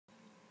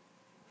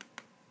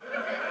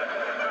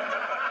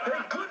Hey,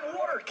 good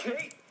water,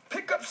 Kate.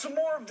 Pick up some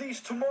more of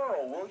these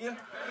tomorrow, will you?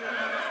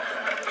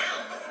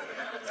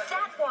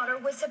 That water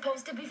was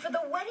supposed to be for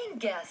the wedding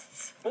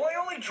guests. Well, I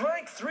only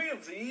drank 3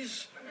 of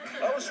these.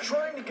 I was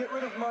trying to get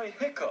rid of my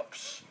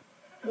hiccups.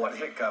 What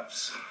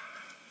hiccups?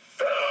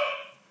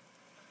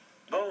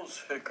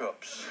 Those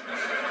hiccups.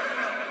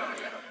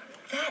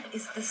 That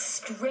is the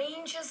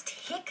strangest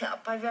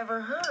hiccup I've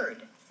ever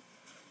heard.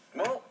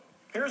 Well,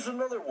 here's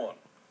another one.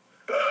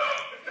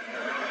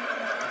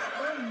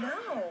 Oh,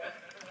 no.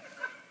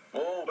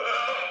 Oh,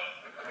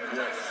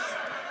 yes.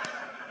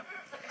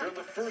 They're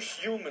the first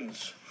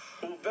humans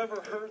who've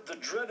ever heard the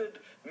dreaded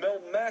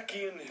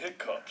Melmacian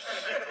hiccups.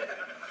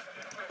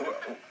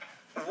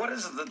 What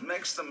is it that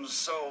makes them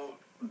so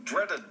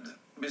dreaded,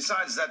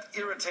 besides that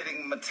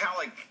irritating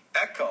metallic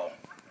echo?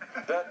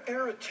 That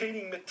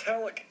irritating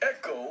metallic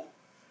echo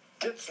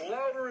gets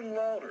louder and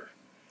louder,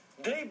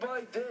 day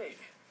by day,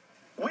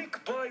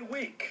 week by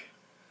week,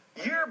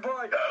 year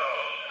by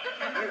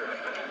year.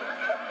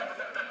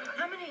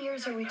 How many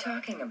years are we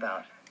talking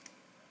about?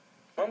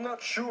 I'm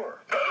not sure.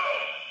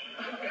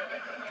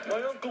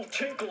 My Uncle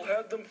Tinkle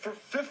had them for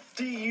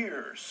 50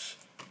 years.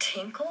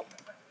 Tinkle?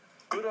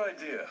 Good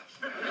idea.